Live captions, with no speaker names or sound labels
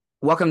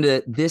Welcome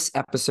to this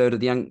episode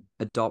of the Young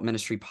Adult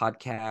Ministry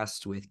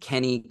Podcast with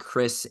Kenny,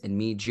 Chris, and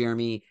me,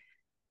 Jeremy.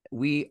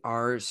 We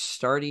are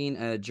starting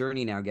a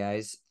journey now,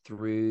 guys,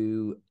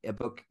 through a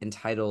book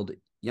entitled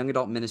Young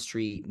Adult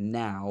Ministry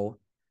Now,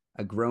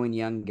 a Growing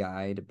Young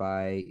Guide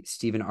by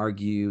Stephen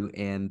Argue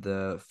and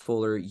the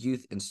Fuller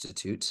Youth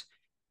Institute.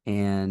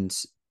 And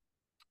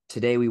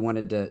today we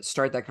wanted to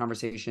start that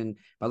conversation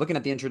by looking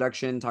at the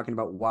introduction, talking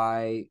about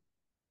why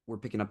we're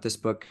picking up this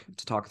book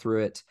to talk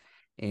through it,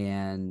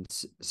 and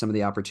some of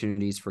the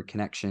opportunities for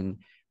connection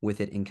with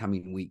it in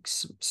coming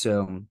weeks.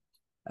 So,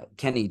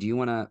 Kenny, do you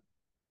want to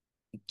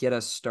get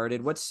us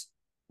started? What's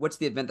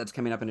the event that's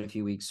coming up in a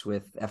few weeks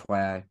with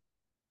FYI?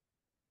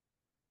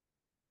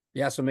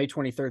 Yeah, so May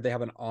 23rd, they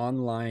have an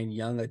online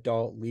young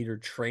adult leader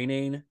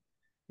training.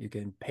 You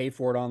can pay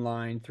for it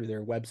online through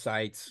their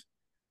websites.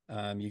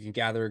 You can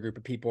gather a group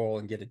of people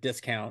and get a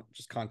discount.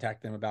 Just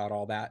contact them about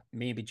all that.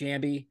 Maybe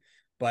Jambi,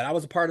 but I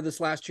was a part of this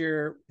last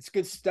year. It's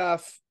good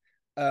stuff.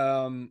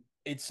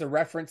 It's a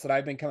reference that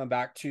I've been coming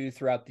back to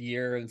throughout the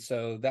year. And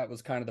so that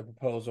was kind of the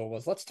proposal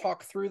was let's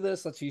talk through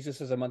this. Let's use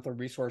this as a monthly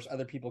resource.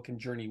 Other people can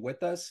journey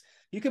with us.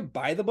 You can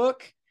buy the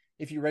book.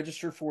 If you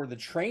register for the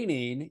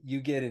training, you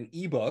get an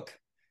ebook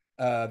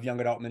of young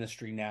adult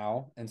ministry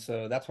now. And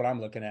so that's what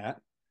I'm looking at.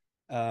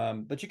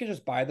 But you can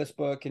just buy this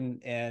book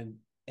and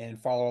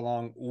follow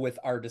along with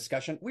our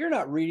discussion. We're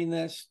not reading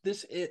this.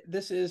 This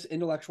is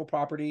intellectual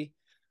property.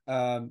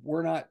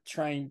 We're not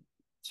trying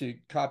to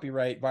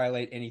copyright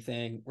violate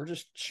anything. We're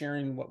just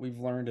sharing what we've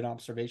learned and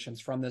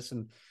observations from this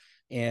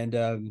and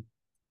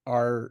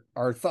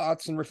our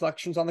thoughts and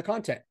reflections on the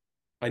content.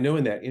 I know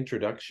in that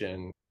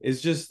introduction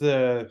is just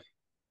that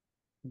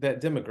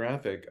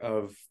demographic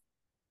of,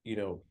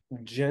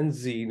 Gen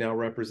Z now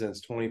represents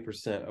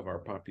 20% of our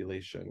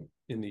population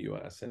in the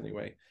US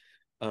anyway,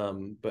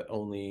 but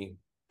only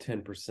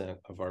 10%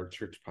 of our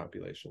church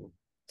population.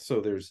 So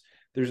there's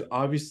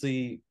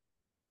obviously,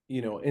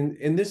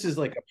 and this is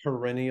like a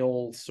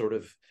perennial sort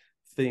of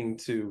thing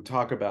to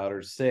talk about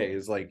or say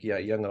is like, yeah,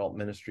 young adult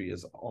ministry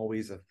is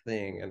always a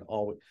thing, and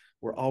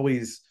we're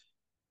always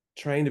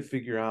trying to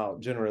figure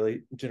out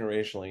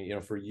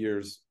generationally, for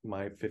years,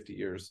 my 50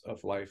 years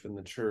of life in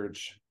the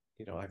church,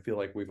 I feel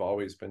like we've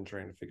always been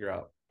trying to figure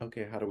out,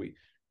 okay, how do we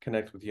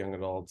connect with young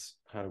adults?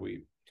 How do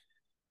we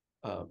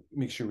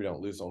make sure we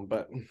don't lose them?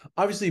 But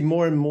obviously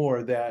more and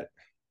more that,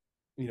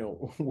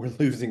 we're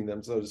losing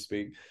them, so to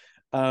speak.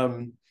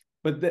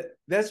 But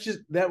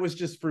that was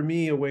just for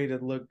me a way to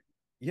look,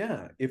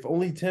 yeah, if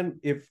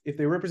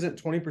they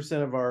represent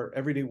 20% of our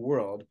everyday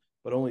world,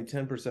 but only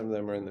 10% of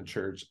them are in the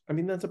church, I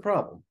mean, that's a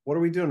problem. What are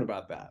we doing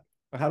about that?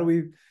 How do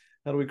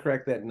we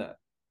crack that nut?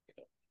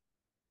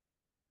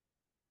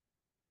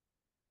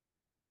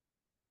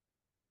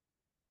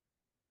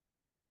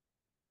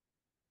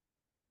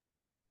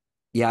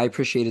 Yeah, I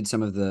appreciated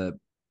some of the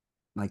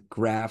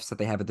graphs that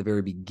they have at the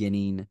very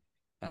beginning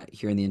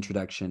here in the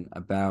introduction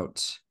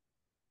about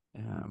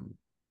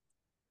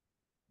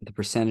the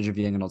percentage of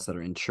young adults that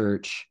are in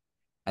church.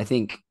 I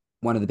think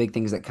one of the big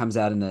things that comes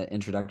out in the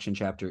introduction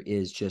chapter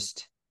is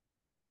just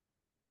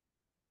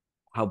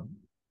how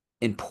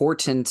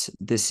important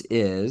this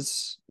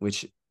is,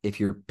 which if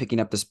you're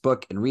picking up this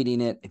book and reading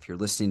it, if you're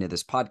listening to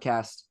this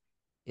podcast,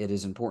 it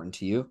is important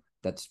to you.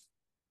 That's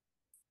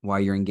why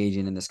you're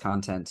engaging in this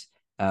content,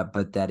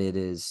 but that it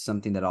is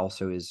something that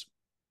also is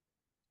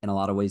in a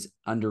lot of ways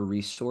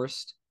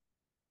under-resourced,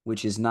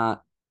 which is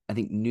not, I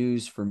think,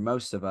 news for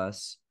most of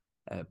us,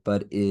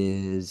 but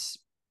is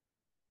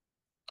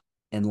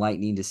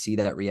enlightening to see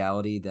that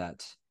reality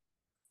that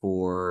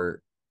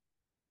for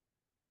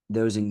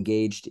those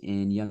engaged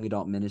in young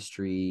adult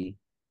ministry,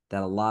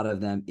 that a lot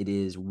of them, it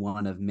is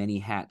one of many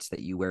hats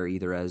that you wear,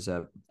 either as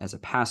a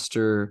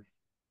pastor,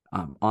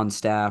 on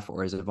staff,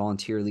 or as a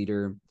volunteer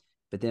leader,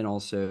 but then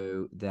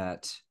also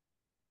that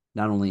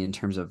not only in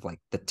terms of like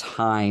the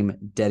time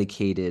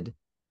dedicated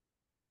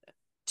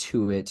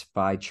to it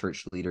by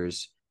church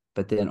leaders,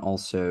 but then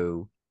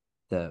also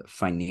the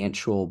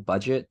financial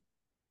budget.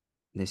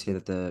 They say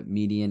that the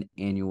median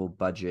annual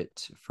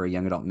budget for a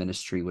young adult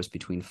ministry was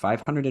between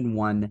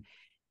 $501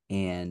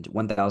 and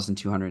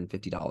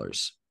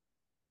 $1,250,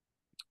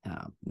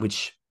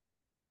 which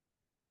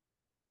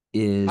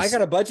is... I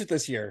got a budget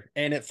this year,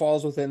 and it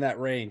falls within that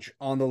range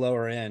on the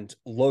lower end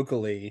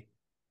locally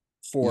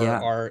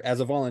for as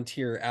a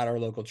volunteer at our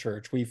local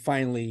church. We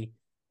finally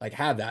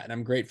have that, and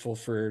I'm grateful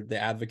for the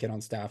advocate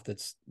on staff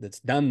that's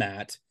done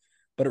that,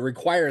 but it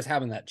requires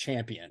having that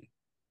champion.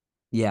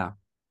 Yeah.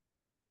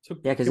 So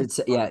yeah,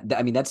 because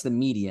I mean, that's the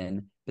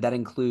median, but that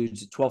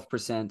includes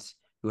 12%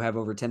 who have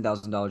over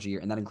 $10,000 a year,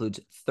 and that includes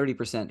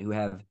 30% who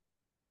have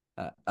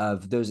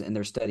of those in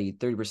their study,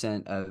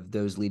 30% of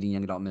those leading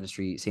young adult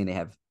ministry saying they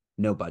have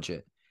no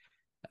budget,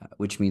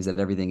 which means that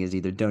everything is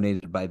either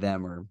donated by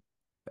them or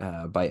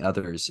by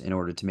others in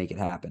order to make it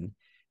happen.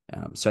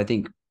 So I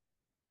think,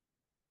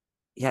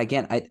 yeah,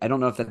 again, I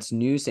don't know if that's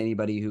news to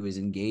anybody who is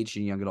engaged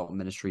in young adult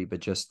ministry, but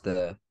just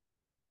the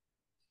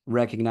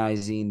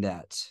recognizing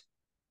that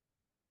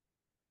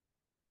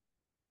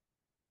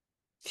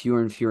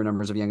fewer and fewer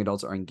numbers of young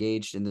adults are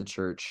engaged in the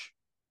church.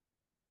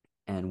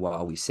 And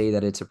while we say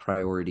that it's a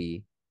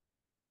priority,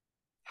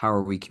 how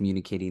are we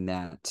communicating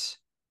that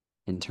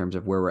in terms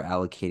of where we're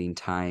allocating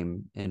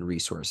time and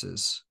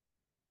resources?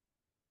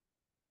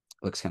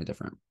 Looks kind of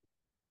different.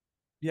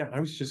 Yeah, I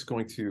was just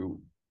going to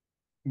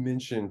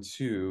mention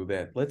too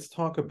that let's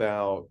talk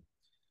about,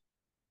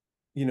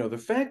 the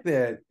fact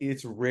that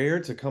it's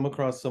rare to come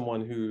across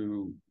someone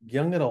who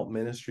young adult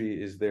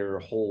ministry is their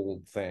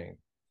whole thing.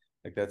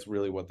 Like that's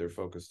really what they're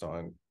focused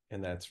on.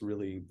 And that's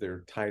really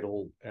their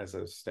title as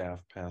a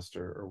staff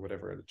pastor or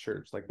whatever at a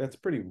church. Like that's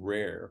pretty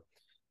rare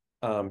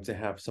to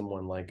have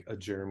someone like a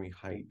Jeremy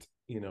Height,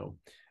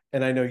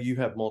 And I know you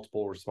have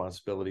multiple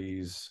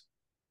responsibilities,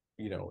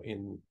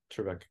 in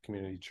Trevecca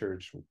Community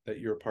Church that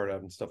you're a part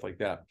of and stuff like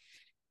that.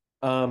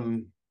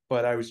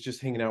 But I was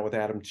just hanging out with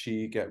Adam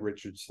Cheek at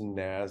Richardson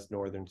Naz,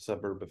 northern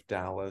suburb of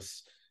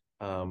Dallas.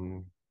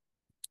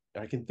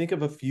 I can think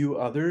of a few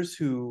others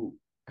who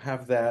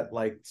have that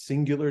like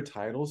singular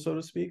title, so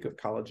to speak, of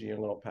college young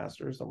adult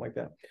pastor or something like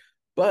that.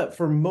 But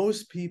for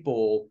most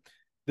people,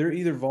 they're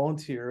either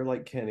volunteer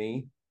like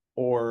Kenny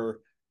or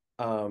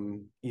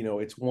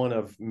it's one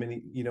of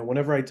many,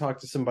 whenever I talk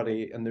to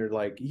somebody and they're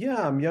like,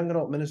 yeah, I'm young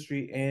adult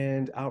ministry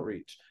and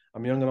outreach.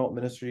 I'm young adult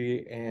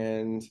ministry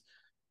and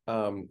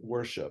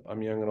worship.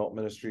 I'm young adult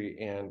ministry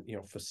and,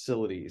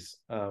 facilities.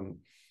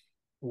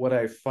 What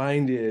I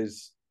find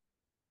is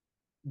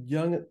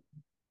young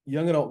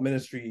adult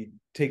ministry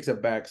takes a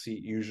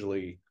backseat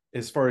usually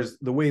as far as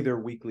the way their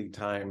weekly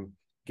time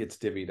gets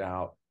divvied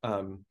out.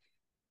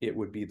 It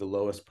would be the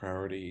lowest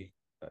priority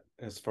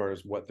as far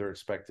as what they're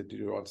expected to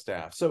do on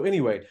staff. So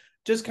anyway,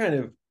 just kind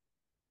of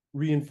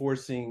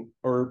reinforcing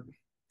or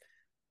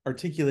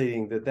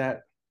articulating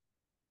that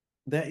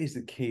is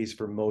the case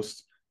for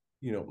most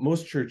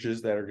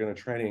churches that are going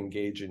to try to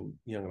engage in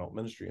young adult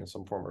ministry in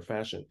some form or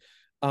fashion.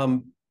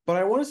 But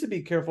I want us to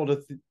be careful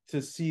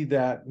to see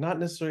that not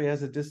necessarily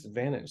as a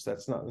disadvantage.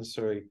 That's not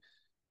necessarily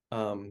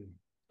a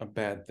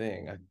bad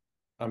thing.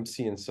 I'm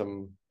seeing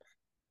some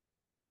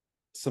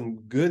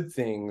good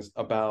things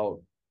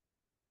about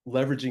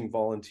leveraging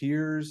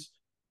volunteers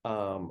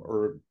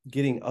or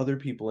getting other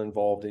people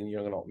involved in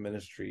young adult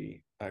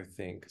ministry, I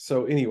think.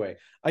 So anyway,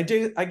 I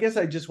guess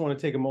I just want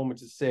to take a moment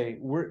to say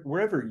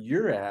wherever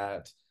you're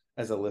at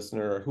as a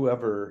listener or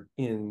whoever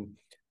in,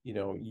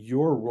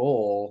 your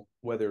role,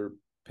 whether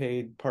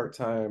paid,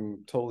 part-time,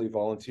 totally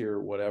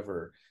volunteer,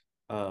 whatever,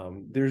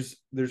 there's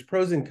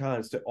pros and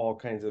cons to all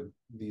kinds of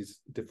these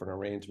different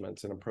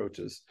arrangements and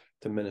approaches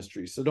to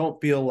ministry. So don't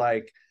feel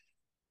like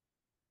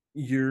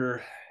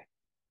you're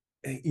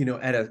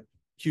at a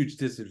huge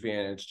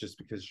disadvantage just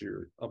because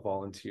you're a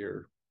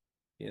volunteer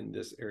in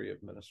this area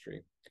of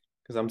ministry.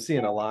 Because I'm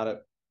seeing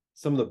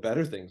some of the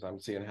better things I'm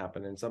seeing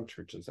happen in some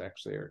churches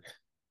actually are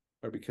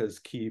because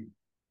key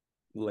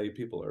lay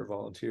people are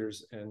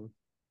volunteers and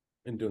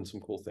doing some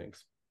cool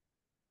things.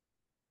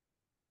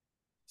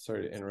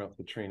 Sorry to interrupt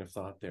the train of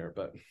thought there,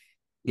 but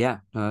yeah,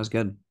 no, that was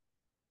good.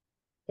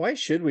 Why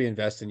should we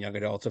invest in young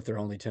adults if they're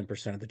only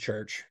 10% of the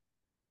church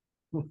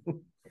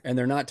and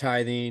they're not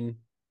tithing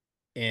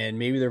and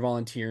maybe they're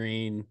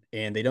volunteering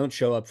and they don't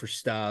show up for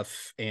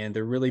stuff and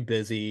they're really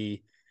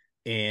busy?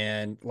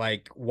 And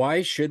like,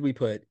 why should we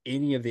put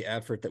any of the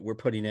effort that we're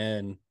putting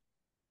in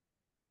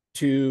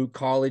to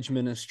college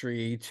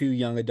ministry, to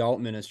young adult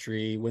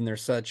ministry, when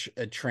there's such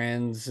a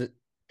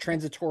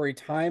transitory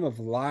time of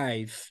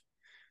life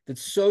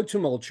that's so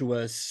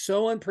tumultuous,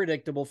 so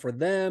unpredictable for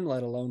them,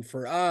 let alone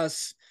for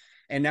us?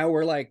 And now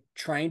we're like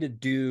trying to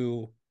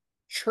do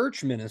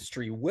church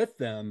ministry with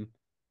them.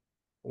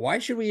 Why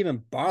should we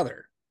even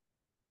bother?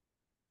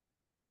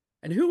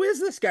 And who is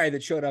this guy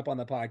that showed up on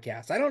the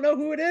podcast? I don't know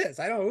who it is.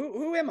 I don't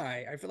who am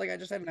I? I feel like I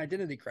just have an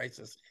identity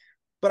crisis.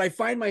 But I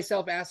find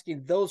myself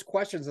asking those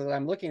questions as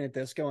I'm looking at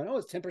this, going, oh,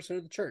 it's 10%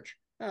 of the church.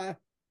 Well,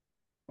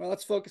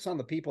 let's focus on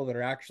the people that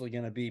are actually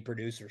going to be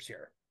producers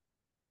here.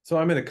 So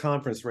I'm at a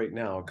conference right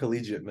now, a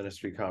collegiate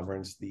ministry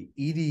conference, the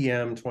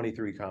EDM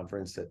 23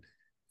 conference at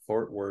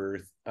Fort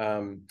Worth.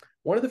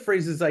 One of the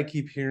phrases I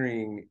keep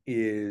hearing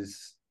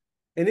is,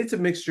 and it's a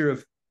mixture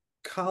of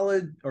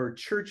college or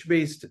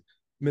church-based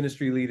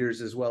ministry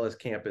leaders as well as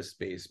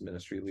campus-based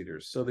ministry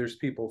leaders. So there's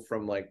people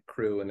from like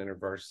Cru and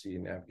InterVarsity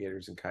and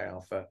Navigators and Chi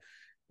Alpha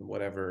and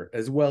whatever,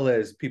 as well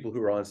as people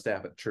who are on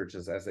staff at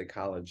churches as a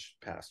college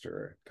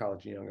pastor,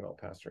 college young adult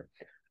pastor.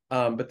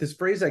 But this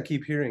phrase I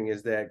keep hearing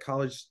is that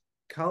college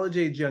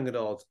age young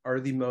adults are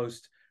the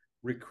most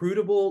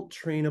recruitable,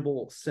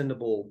 trainable,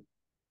 sendable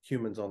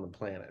humans on the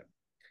planet,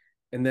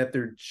 and that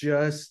they're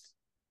just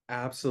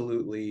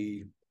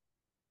absolutely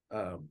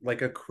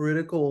like a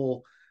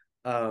critical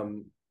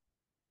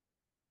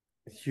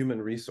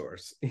human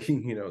resource,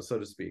 so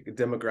to speak, a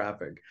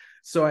demographic.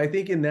 So I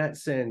think in that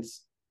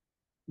sense,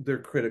 they're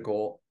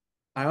critical.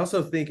 I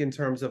also think in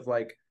terms of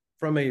like,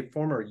 from a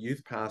former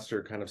youth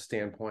pastor kind of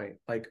standpoint,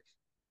 like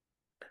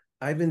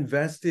I've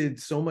invested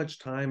so much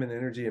time and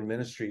energy and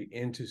ministry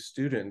into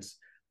students.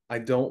 I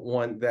don't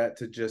want that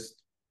to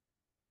just,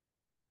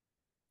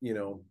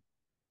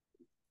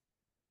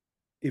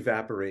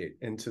 evaporate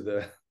into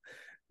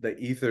the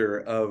ether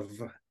of,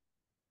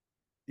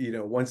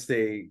 once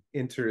they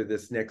enter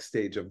this next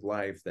stage of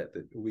life, that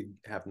we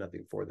have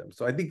nothing for them.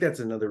 So I think that's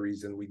another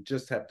reason we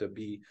just have to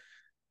be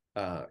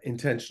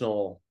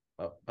intentional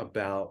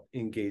about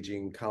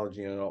engaging college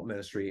and adult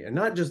ministry, and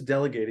not just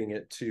delegating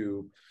it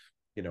to,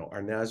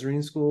 our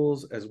Nazarene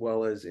schools, as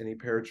well as any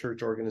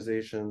parachurch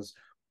organizations,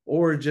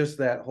 or just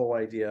that whole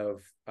idea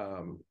of,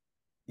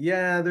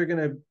 they're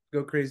going to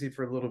go crazy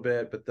for a little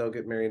bit, but they'll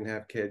get married and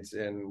have kids,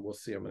 and we'll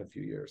see them in a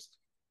few years.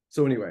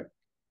 So anyway,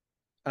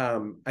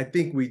 I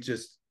think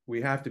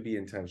we have to be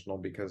intentional,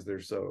 because they're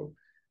so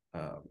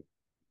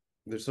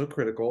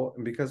critical,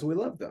 and because we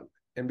love them,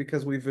 and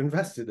because we've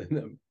invested in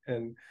them.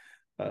 And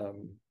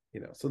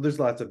so there's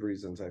lots of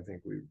reasons I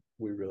think we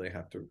really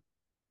have to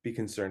be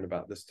concerned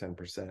about this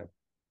 10%.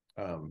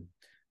 And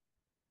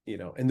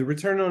the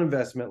return on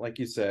investment, like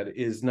you said,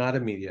 is not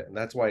immediate, and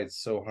that's why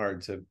it's so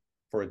hard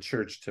for a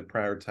church to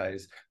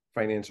prioritize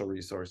financial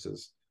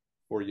resources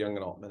for young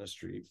adult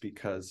ministry,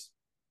 because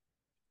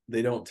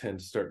they don't tend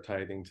to start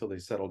tithing till they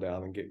settle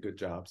down and get good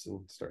jobs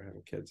and start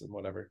having kids and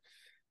whatever.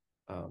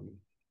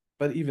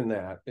 But even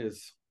that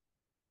is,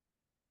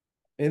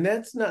 and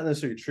that's not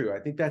necessarily true. I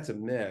think that's a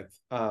myth.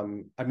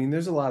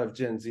 There's a lot of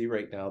Gen Z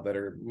right now that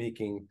are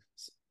making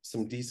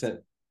some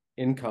decent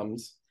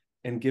incomes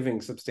and giving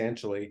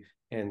substantially,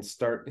 and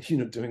start,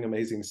 doing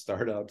amazing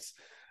startups,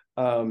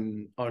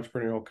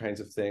 entrepreneurial kinds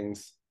of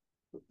things.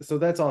 So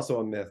that's also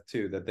a myth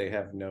too, that they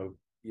have no,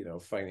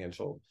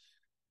 financial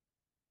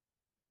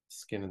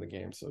skin in the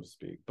game, so to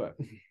speak. But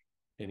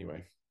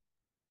anyway,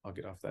 I'll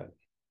get off that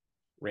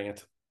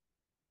rant.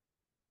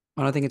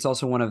 And I think it's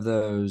also one of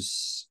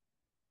those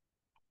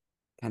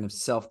kind of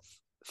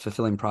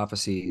self-fulfilling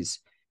prophecies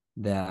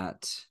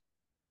that,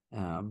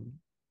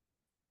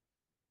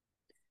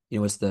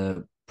 it's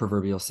the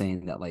proverbial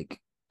saying that, like,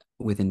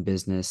 within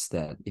business,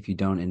 that if you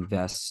don't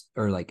invest,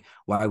 or like,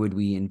 why would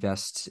we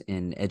invest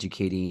in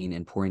educating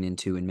and pouring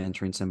into and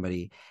mentoring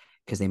somebody,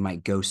 because they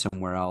might go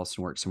somewhere else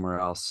and work somewhere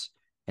else.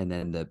 And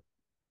then the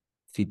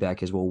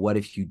feedback is, well, what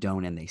if you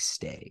don't and they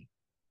stay?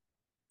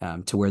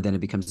 To where then it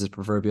becomes this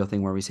proverbial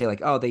thing where we say,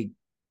 like, oh,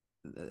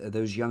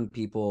 those young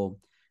people,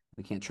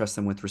 we can't trust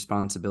them with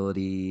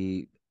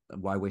responsibility.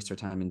 Why waste our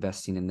time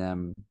investing in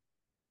them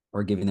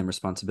or giving them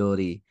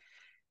responsibility?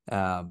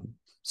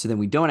 So then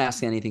we don't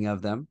ask anything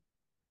of them,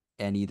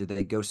 and either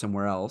they go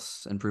somewhere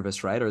else and prove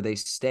us right, or they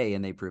stay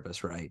and they prove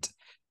us right.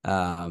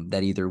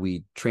 That either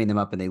we train them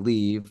up and they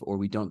leave, or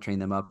we don't train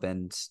them up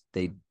and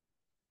they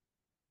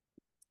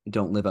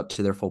don't live up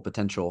to their full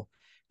potential.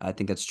 I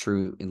think that's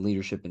true in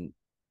leadership in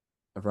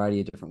a variety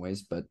of different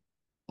ways, but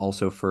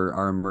also for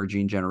our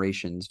emerging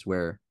generations,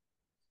 where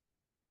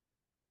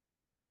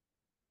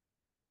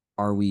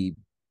are we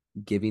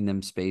giving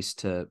them space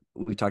to,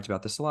 we talked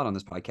about this a lot on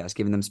this podcast,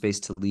 giving them space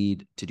to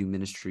lead, to do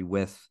ministry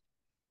with,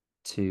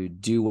 to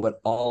do what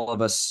all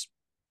of us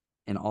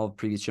and all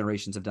previous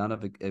generations have done,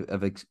 of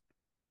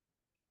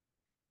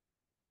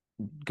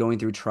going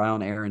through trial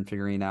and error and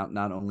figuring out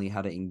not only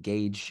how to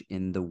engage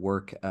in the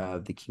work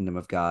of the kingdom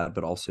of God,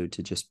 but also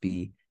to just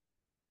be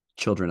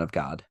children of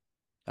God,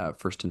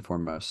 first and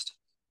foremost.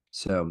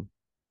 So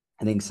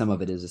I think some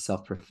of it is a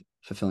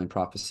self-fulfilling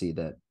prophecy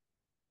that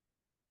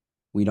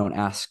we don't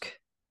ask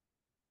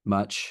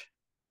much,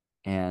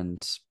 and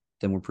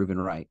then we're proven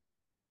right.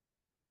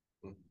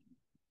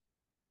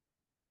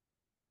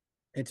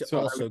 And to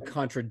also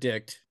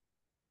contradict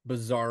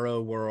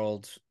bizarro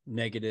world,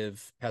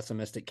 negative,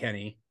 pessimistic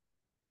Kenny,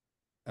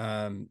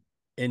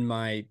 in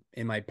my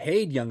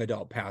paid young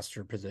adult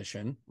pastor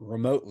position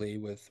remotely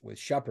with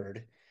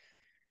Shepherd,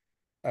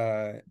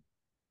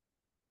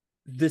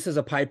 this is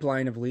a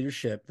pipeline of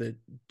leadership that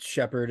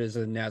Shepherd, as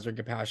a Nazarene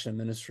Compassion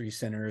Ministry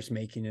Center, is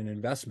making an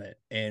investment.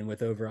 And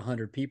with over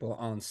 100 people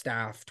on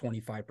staff,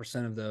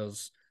 25% of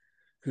those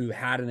who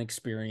had an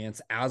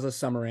experience as a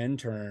summer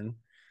intern,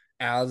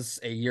 as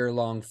a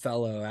year-long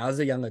fellow, as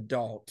a young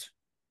adult,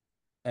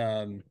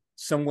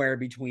 somewhere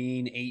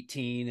between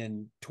 18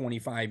 and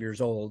 25 years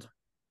old,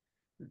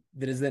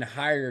 that is then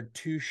hired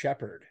to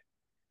Shepherd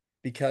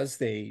because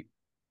they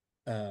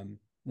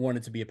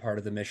wanted to be a part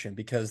of the mission,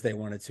 because they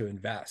wanted to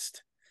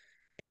invest.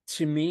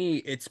 To me,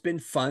 it's been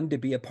fun to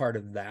be a part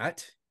of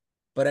that,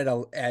 but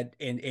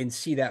and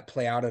see that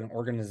play out at an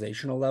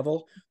organizational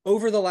level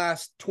over the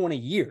last 20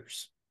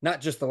 years,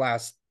 not just the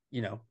last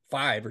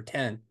 5 or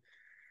 10.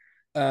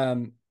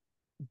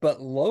 But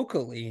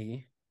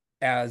locally,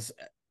 as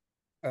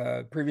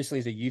previously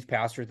as a youth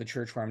pastor at the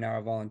church where I'm now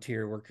a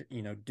volunteer, work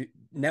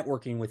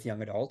networking with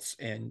young adults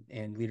and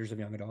leaders of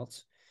young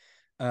adults,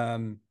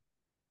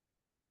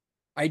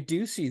 I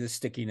do see the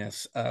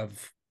stickiness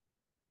of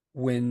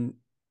when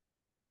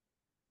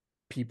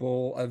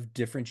people of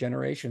different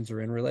generations are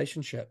in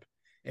relationship,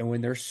 and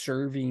when they're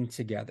serving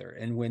together,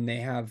 and when they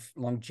have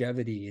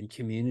longevity and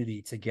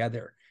community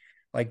together.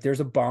 Like,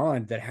 there's a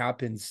bond that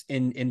happens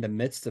in the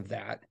midst of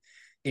that.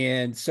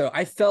 And so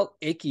I felt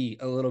icky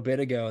a little bit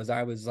ago as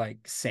I was like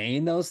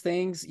saying those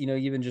things,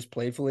 even just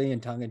playfully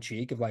and tongue in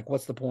cheek, of like,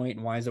 what's the point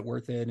and why is it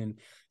worth it? And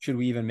should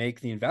we even make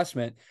the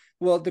investment?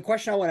 Well, the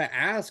question I want to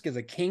ask as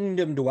a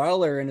kingdom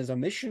dweller and as a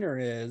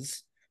missionary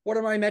is, what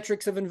are my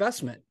metrics of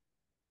investment?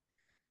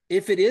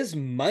 If it is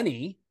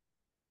money,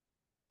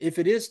 if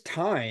it is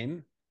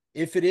time,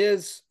 if it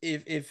is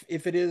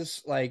if it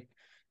is like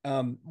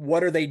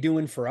what are they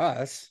doing for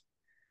us?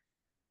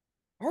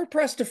 Hard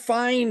pressed to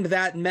find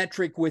that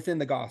metric within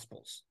the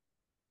Gospels.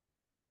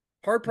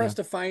 Hard pressed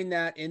to find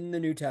that in the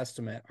New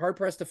Testament. Hard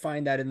pressed to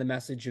find that in the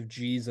message of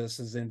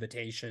Jesus's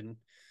invitation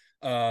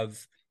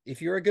of,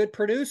 if you're a good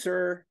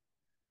producer,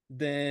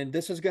 then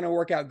this is going to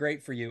work out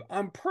great for you.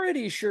 I'm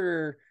pretty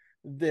sure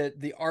that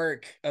the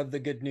arc of the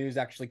good news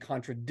actually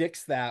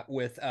contradicts that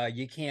with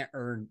you can't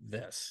earn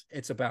this.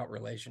 It's about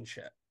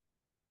relationship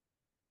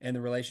and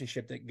the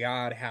relationship that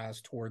God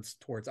has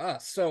towards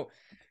us. So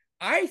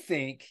I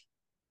think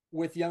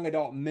with young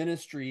adult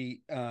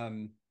ministry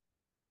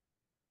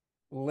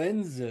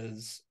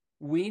lenses,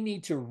 we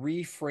need to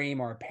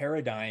reframe our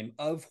paradigm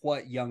of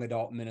what young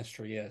adult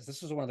ministry is.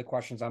 This is one of the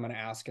questions I'm going to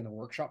ask in the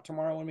workshop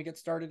tomorrow when we get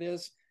started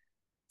is,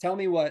 tell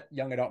me what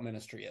young adult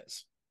ministry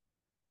is.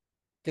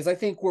 Because I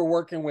think we're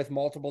working with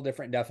multiple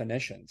different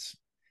definitions.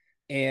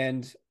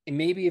 And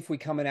maybe if we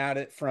come at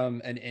it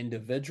from an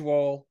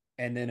individual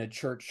and then a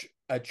church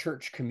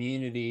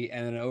community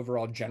and an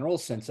overall general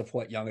sense of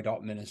what young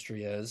adult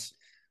ministry is,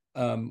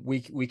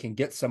 we can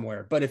get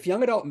somewhere. But if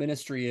young adult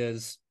ministry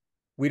is,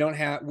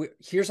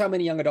 here's how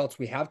many young adults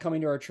we have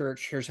coming to our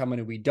church, here's how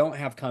many we don't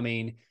have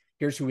coming,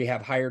 here's who we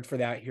have hired for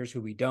that, here's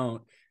who we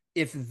don't.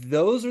 If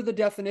those are the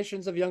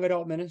definitions of young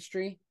adult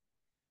ministry,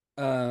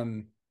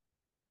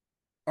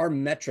 our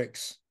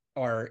metrics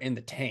are in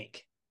the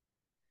tank.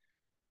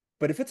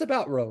 But if it's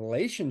about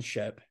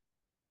relationship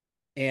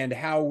and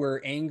how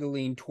we're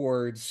angling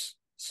towards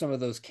some of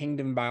those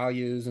kingdom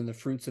values and the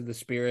fruits of the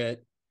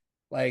Spirit,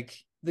 like,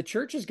 the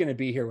church is going to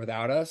be here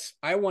without us.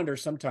 I wonder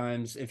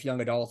sometimes if young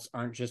adults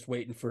aren't just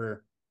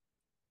they're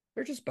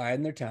just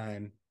biding their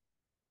time,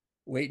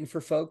 waiting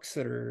for folks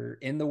that are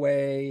in the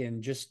way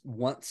and just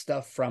want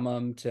stuff from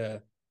them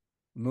to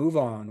move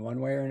on one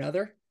way or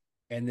another.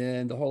 And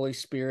then the Holy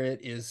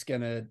Spirit is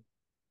going to,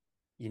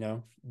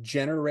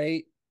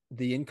 generate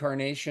the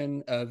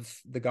incarnation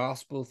of the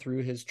gospel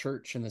through his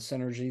church and the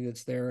synergy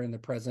that's there in the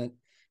present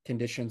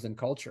conditions and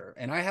culture.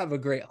 And I have a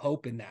great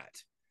hope in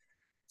that.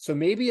 So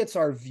maybe it's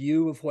our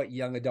view of what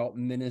young adult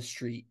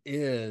ministry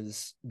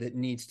is that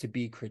needs to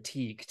be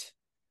critiqued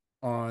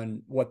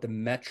on what the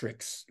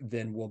metrics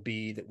then will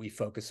be that we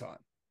focus on.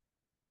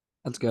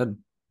 That's good.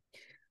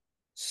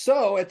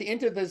 So at the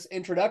end of this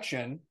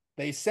introduction,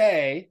 they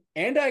say,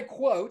 and I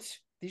quote,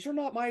 these are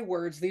not my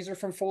words, these are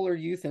from Fuller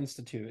Youth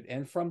Institute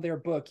and from their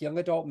book, Young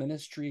Adult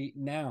Ministry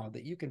Now,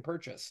 that you can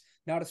purchase,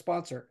 not a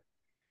sponsor.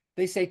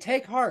 They say,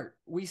 take heart,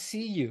 we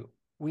see you.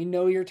 We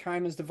know your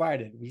time is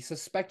divided. We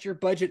suspect your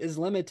budget is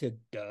limited.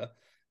 Duh.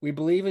 We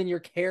believe in your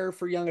care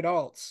for young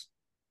adults.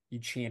 You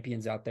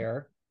champions out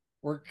there.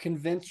 We're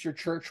convinced your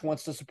church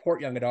wants to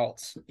support young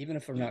adults, even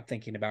if we're not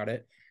thinking about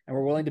it. And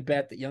we're willing to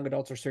bet that young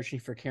adults are searching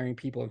for caring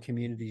people in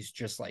communities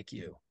just like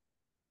you.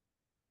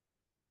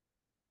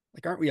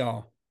 Like, aren't we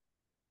all?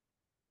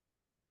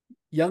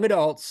 Young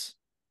adults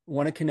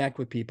want to connect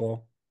with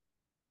people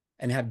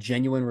and have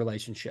genuine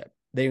relationship.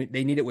 They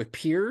need it with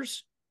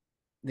peers.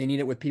 They need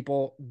it with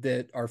people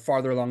that are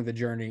farther along the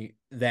journey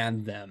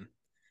than them.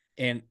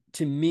 And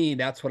to me,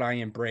 that's what I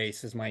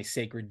embrace as my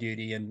sacred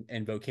duty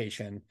and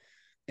vocation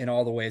in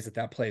all the ways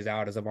that plays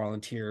out as a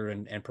volunteer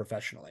and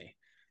professionally,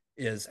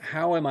 is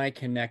how am I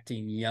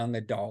connecting young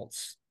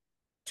adults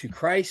to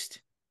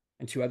Christ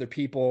and to other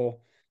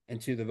people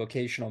and to the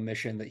vocational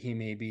mission that he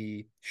may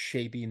be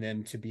shaping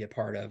them to be a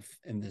part of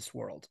in this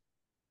world.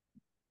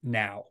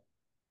 Now,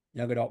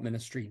 young adult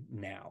ministry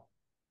now.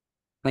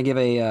 Can I give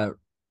a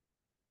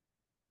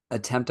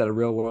attempt at a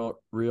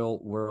real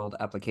world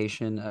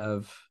application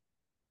of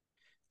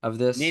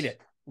this?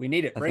 We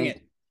need it. Bring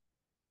it.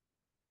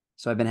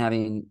 So I've been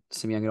having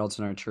some young adults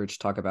in our church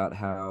talk about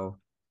how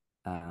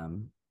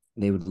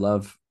they would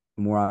love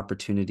more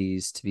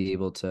opportunities to be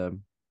able to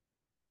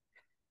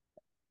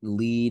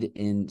lead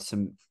in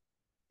some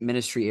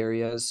ministry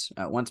areas.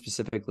 One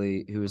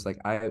specifically who was like,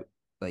 I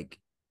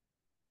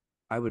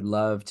would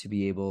love to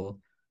be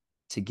able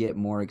to get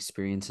more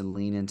experience and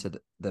lean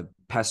into the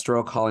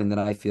pastoral calling that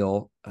I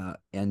feel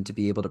and to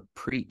be able to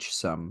preach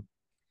some.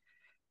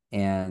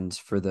 And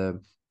for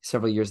the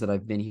several years that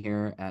I've been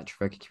here at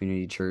Trevecca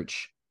Community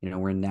Church,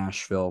 we're in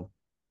Nashville,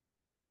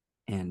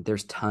 and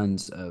there's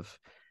tons of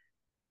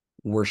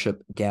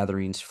worship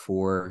gatherings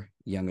for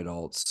young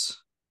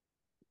adults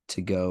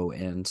to go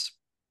and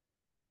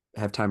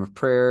have time of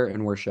prayer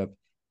and worship.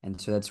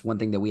 And so that's one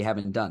thing that we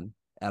haven't done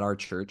at our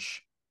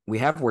church. We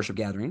have worship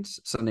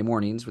gatherings Sunday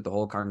mornings with the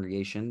whole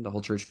congregation, the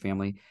whole church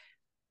family.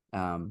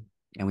 And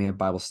we have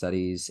Bible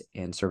studies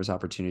and service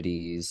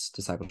opportunities,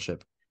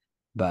 discipleship,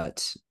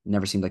 but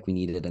never seemed like we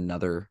needed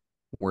another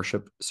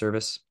worship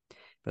service.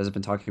 But as I've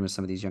been talking with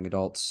some of these young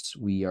adults,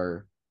 we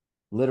are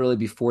literally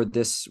before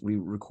this, we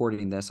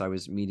recording this, I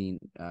was meeting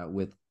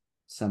with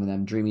some of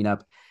them, dreaming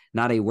up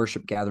not a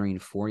worship gathering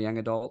for young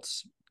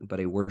adults, but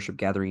a worship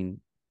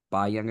gathering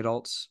by young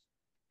adults.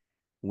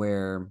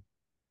 where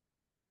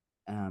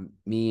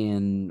me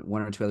and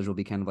one or two others will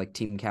be kind of like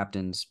team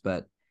captains,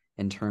 but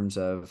in terms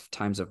of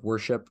times of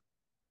worship,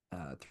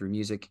 through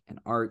music and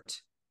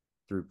art,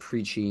 through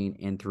preaching,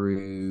 and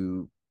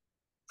through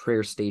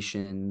prayer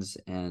stations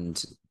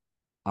and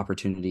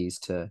opportunities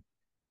to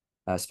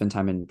spend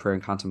time in prayer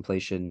and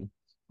contemplation.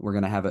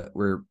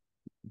 We're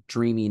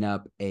dreaming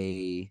up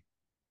a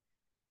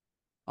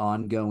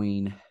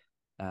ongoing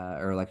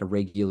or like a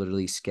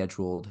regularly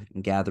scheduled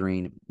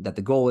gathering that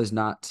the goal is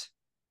not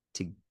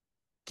to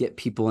get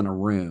people in a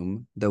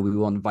room, though we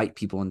will invite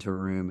people into a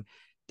room.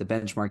 The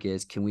benchmark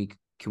is, can we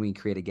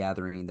create a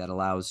gathering that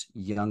allows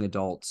young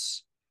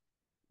adults,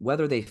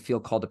 whether they feel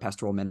called to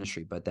pastoral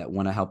ministry, but that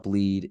want to help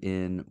lead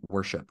in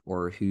worship,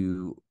 or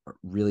who are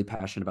really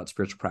passionate about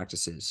spiritual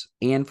practices,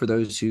 and for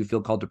those who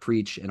feel called to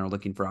preach and are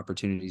looking for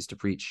opportunities to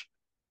preach,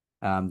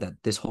 that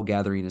this whole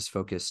gathering is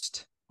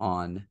focused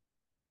on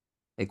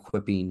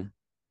equipping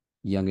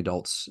young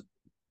adults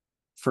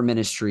for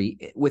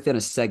ministry within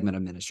a segment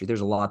of ministry.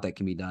 There's a lot that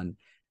can be done.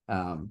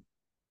 So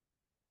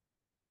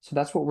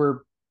that's what we're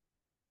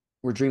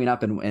dreaming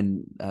up.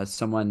 And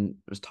someone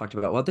was talked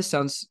about, well, this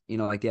sounds,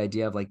 like the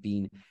idea of like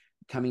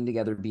coming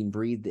together, being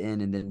breathed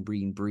in and then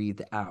being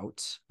breathed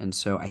out. And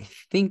so I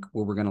think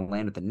where we're going to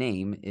land with the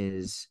name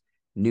is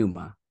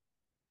Pneuma.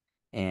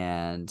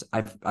 And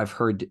I've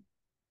heard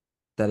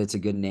that it's a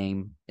good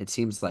name. It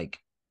seems like,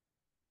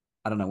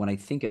 I don't know, when I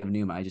think of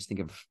Pneuma, I just think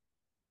of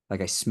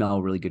like, I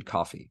smell really good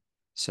coffee.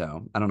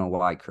 So I don't know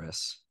why,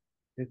 Chris.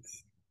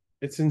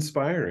 It's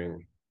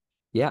inspiring.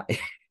 Yeah.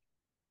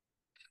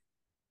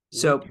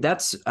 So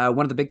that's one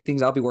of the big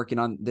things I'll be working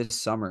on this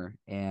summer.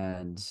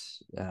 And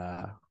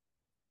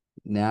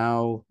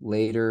now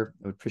later,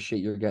 I would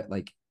appreciate your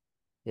like,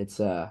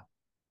 it's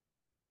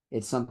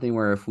something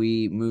where if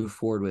we move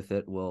forward with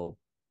it, will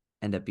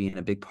end up being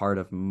a big part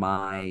of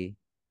my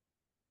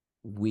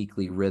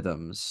weekly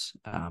rhythms,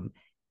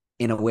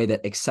 in a way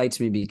that excites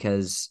me,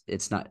 because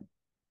it's not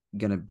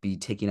going to be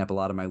taking up a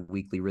lot of my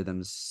weekly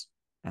rhythms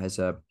as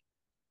a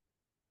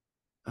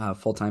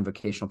full-time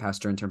vocational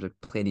pastor in terms of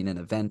planning an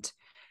event,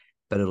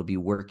 but it'll be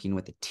working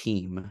with a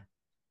team.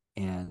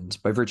 And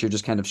by virtue of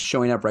just kind of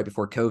showing up right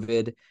before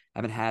COVID, I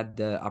haven't had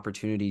the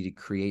opportunity to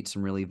create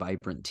some really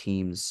vibrant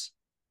teams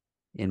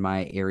in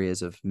my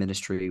areas of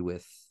ministry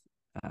with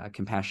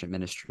compassionate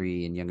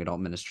ministry and young adult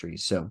ministry.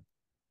 So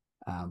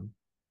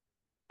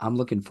I'm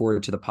looking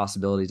forward to the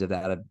possibilities of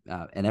that.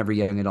 And every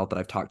young adult that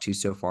I've talked to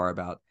so far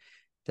about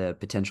the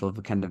potential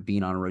of kind of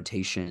being on a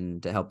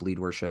rotation to help lead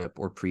worship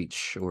or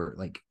preach, or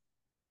like,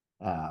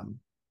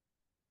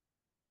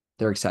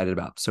 they're excited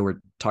about. So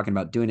we're talking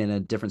about doing it in a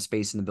different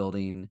space in the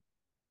building.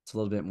 It's a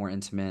little bit more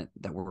intimate,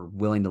 that we're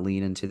willing to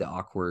lean into the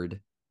awkward,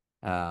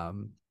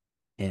 and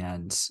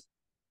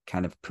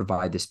kind of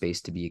provide the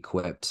space to be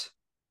equipped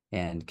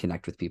and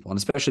connect with people. And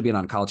especially being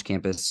on a college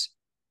campus,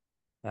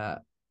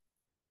 having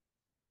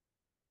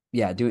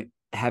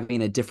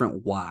a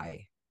different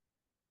why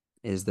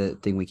is the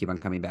thing we keep on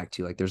coming back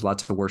to. Like, there's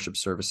lots of worship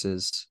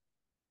services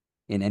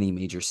in any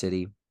major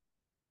city,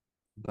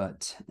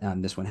 but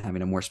this one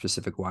having a more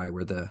specific why,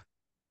 where the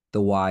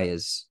why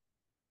is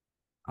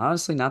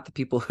honestly not the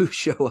people who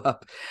show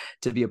up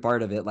to be a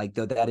part of it. Like,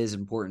 though that is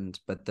important,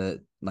 but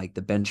the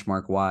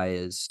benchmark why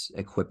is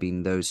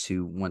equipping those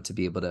who want to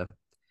be able to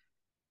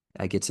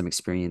get some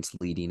experience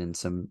leading in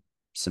some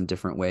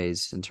different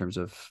ways in terms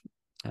of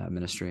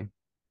ministry.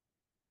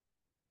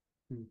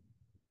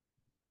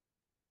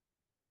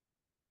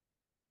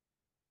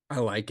 I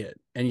like it.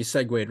 And you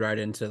segued right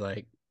into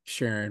like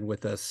sharing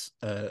with us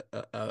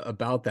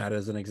about that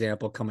as an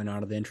example coming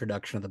out of the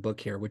introduction of the book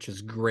here, which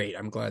is great.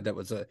 I'm glad that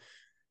was a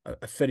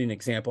fitting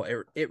example.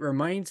 It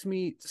reminds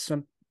me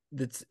something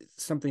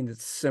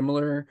that's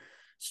similar,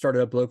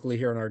 started up locally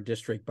here in our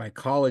district by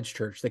College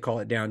Church. They call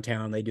it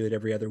Downtown. They do it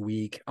every other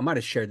week. I might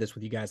have shared this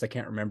with you guys. I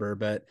can't remember,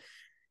 but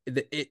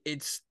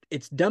it's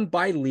done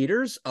by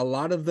leaders. A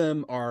lot of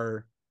them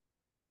are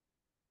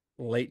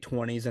late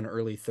 20s and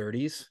early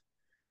 30s.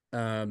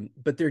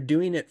 But they're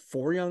doing it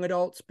for young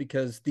adults,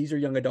 because these are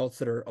young adults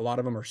that a lot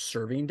of them are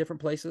serving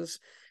different places.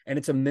 And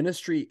it's a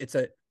ministry, it's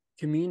a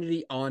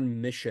community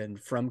on mission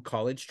from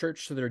College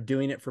Church. So they're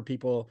doing it for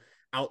people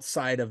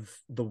outside of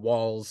the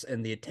walls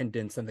and the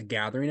attendance and the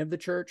gathering of the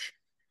church.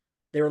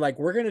 They were like,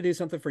 we're going to do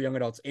something for young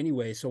adults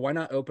anyway. So why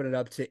not open it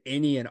up to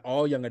any and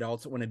all young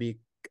adults that want to be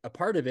a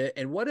part of it?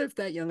 And what if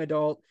that young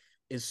adult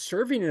is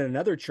serving in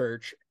another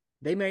church?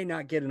 They may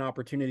not get an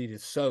opportunity to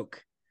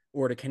soak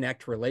or to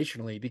connect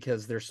relationally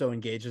because they're so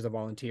engaged as a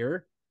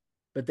volunteer,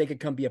 but they could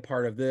come be a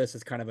part of this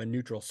as kind of a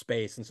neutral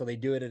space. And so they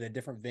do it at a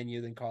different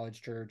venue than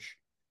College Church,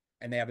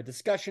 and they have a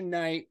discussion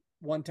night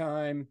one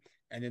time,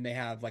 and then they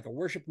have like a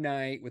worship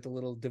night with a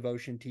little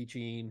devotion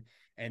teaching.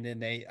 And then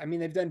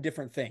they've done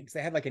different things.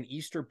 They had like an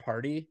Easter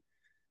party.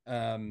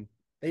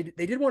 They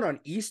did one on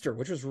Easter,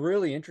 which was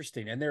really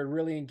interesting. And they're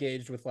really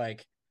engaged with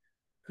like,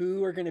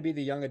 who are going to be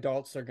the young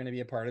adults that are going to be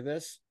a part of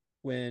this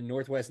when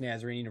Northwest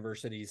Nazarene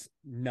University's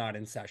not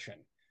in session,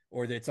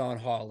 or that it's on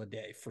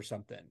holiday for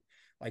something,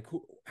 Like,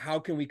 how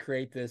can we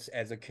create this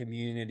as a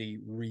community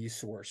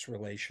resource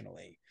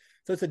relationally?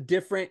 So it's a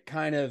different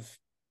kind of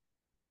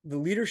the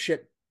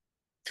leadership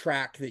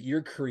track that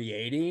you're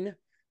creating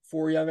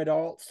for young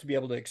adults to be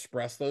able to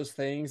express those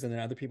things, and then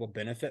other people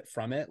benefit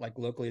from it. Like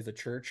locally as a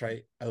church,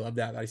 I love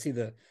that. I see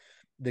the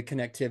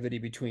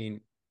connectivity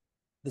between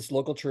this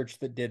local church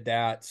that did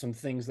that, some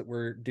things that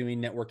we're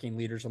doing, networking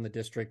leaders on the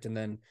district, and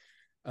then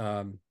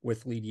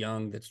with Lead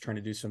Young that's trying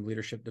to do some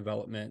leadership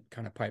development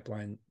kind of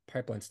pipeline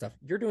stuff.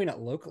 You're doing it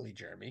locally,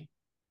 Jeremy.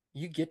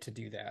 You get to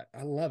do that.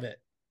 I love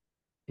it.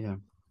 Yeah.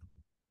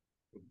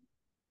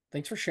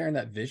 Thanks for sharing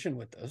that vision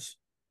with us.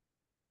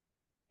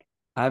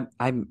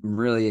 I'm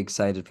really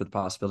excited for the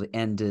possibility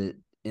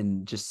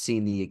and just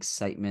seeing the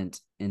excitement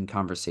in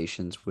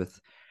conversations with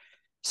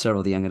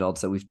several of the young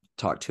adults that we've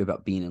talked to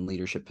about being in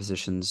leadership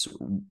positions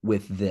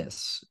with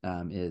this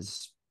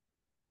is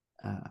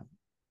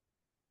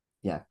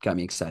got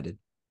me excited.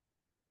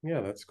 Yeah,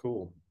 that's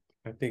cool.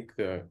 I think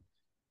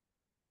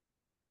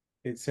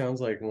it sounds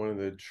like one of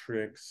the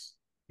tricks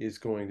is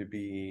going to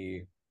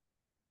be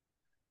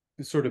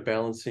sort of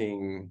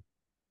balancing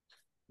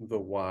the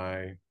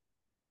why,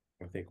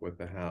 I think, with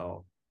the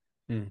how.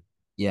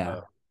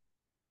 Yeah.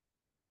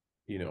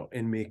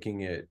 And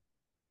making it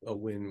a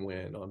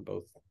win-win on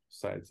both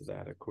sides of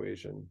that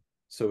equation.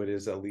 So it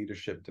is a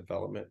leadership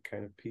development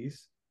kind of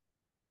piece,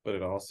 but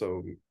it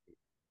also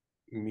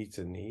meets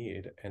a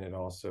need, and it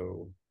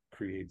also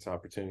creates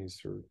opportunities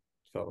for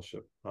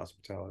fellowship,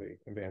 hospitality,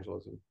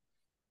 evangelism,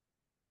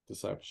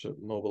 discipleship,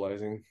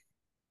 mobilizing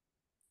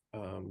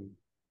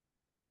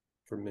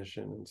for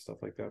mission and stuff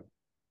like that.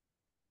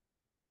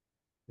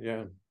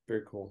 Yeah,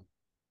 very cool.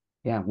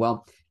 Yeah,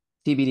 well,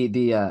 TBD,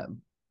 the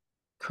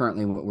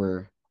currently what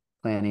we're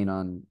planning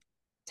on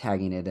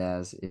tagging it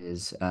as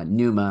is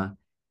Numa,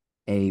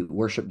 a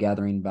worship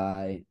gathering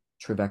by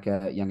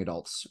Trevecca young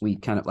adults. We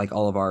kind of like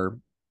all of our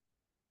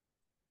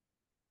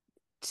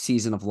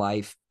season of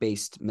life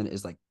based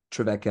is like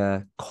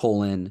Trevecca :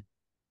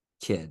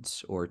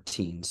 kids or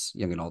teens,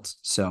 young adults.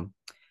 So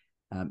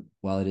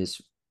while it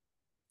is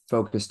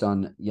focused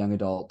on young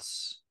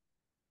adults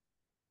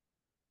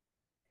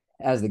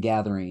as the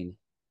gathering,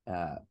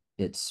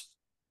 it's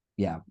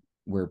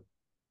we're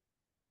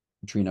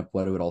dreaming up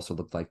what it would also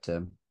look like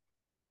to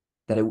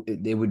that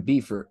it would be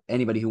for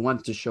anybody who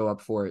wants to show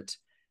up for it,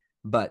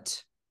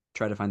 but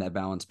try to find that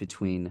balance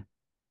between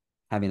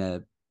having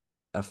a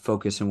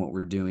focus in what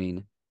we're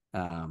doing.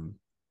 Because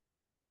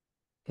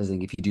I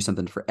think if you do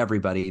something for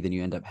everybody, then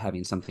you end up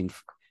having something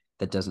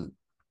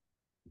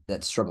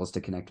that struggles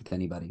to connect with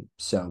anybody.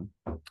 So,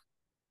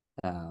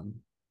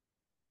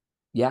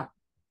 yeah,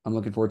 I'm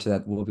looking forward to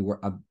that.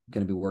 I'm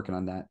going to be working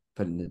on that,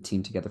 putting the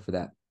team together for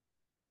that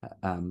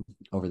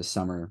over the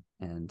summer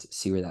and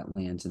see where that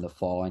lands in the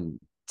fall, and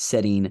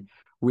setting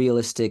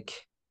realistic,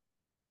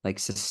 like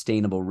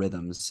sustainable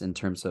rhythms in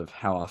terms of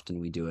how often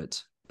we do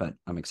it. But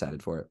I'm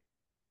excited for it.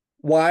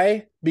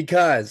 Why?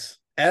 Because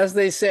as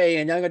they say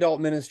in young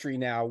adult ministry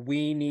now,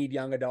 we need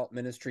young adult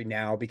ministry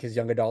now because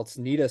young adults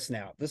need us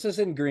now. This is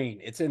in green.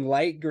 It's in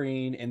light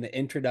green in the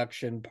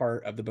introduction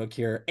part of the book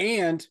here.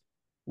 And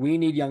we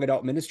need young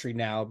adult ministry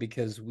now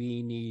because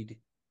we need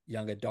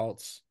young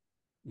adults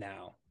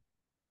now.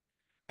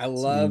 I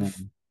love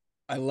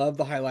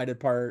the highlighted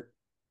part.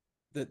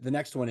 The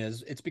next one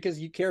is, it's because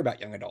you care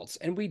about young adults.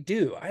 And we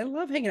do. I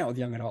love hanging out with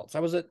young adults. I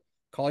was at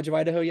College of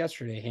Idaho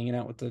yesterday, hanging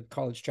out with the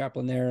college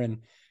chaplain there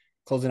and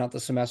closing out the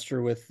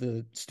semester with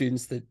the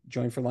students that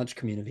join for lunch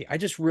community. I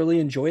just really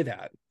enjoy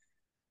that.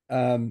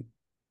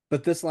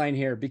 But this line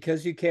here,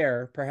 because you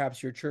care,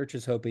 perhaps your church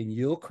is hoping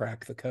you'll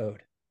crack the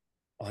code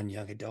on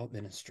young adult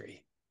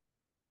ministry.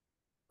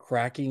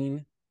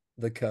 Cracking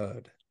the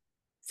code,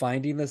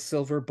 finding the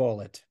silver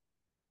bullet.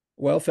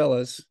 Well,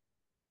 fellas,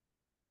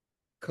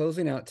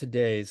 closing out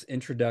today's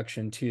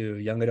introduction to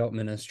young adult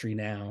ministry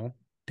now,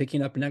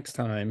 picking up next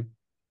time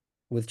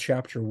with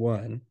chapter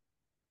 1.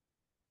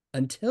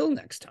 Until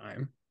next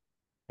time.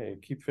 Hey,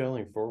 keep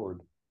failing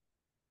forward.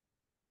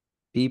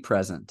 Be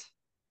present.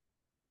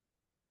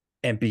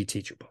 And be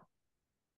teachable.